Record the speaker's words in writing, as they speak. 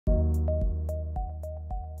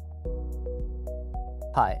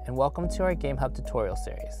Hi, and welcome to our Game Hub tutorial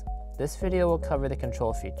series. This video will cover the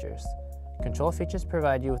control features. Control features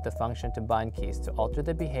provide you with the function to bind keys to alter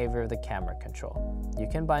the behavior of the camera control. You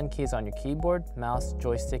can bind keys on your keyboard, mouse,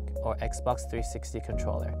 joystick, or Xbox 360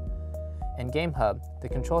 controller. In Game Hub, the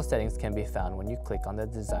control settings can be found when you click on the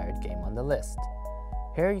desired game on the list.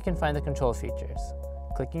 Here you can find the control features.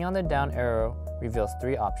 Clicking on the down arrow reveals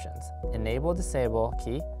three options: Enable Disable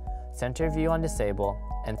key, Center View on Disable,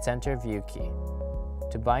 and Center View key.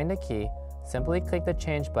 To bind a key, simply click the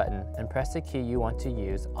Change button and press the key you want to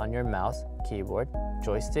use on your mouse, keyboard,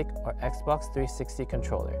 joystick, or Xbox 360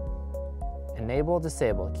 controller. Enable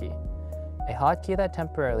Disable key, a hotkey that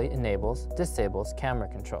temporarily disables camera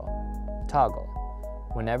control. Toggle,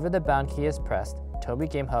 whenever the bound key is pressed,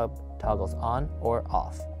 Tobii Game Hub toggles on or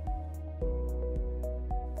off.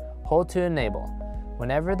 Hold to enable,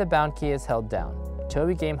 whenever the bound key is held down,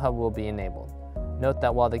 Tobii Game Hub will be enabled. Note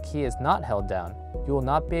that while the key is not held down, you will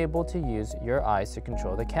not be able to use your eyes to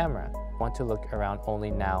control the camera. You want to look around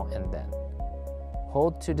only now and then.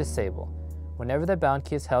 Hold to disable. Whenever the bound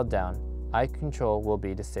key is held down, eye control will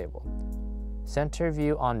be disabled. Center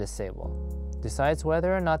View on Disable. Decides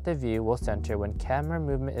whether or not the view will center when camera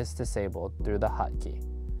movement is disabled through the hotkey.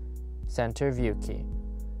 Center View key.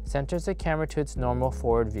 Centers the camera to its normal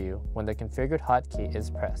forward view when the configured hotkey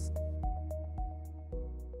is pressed.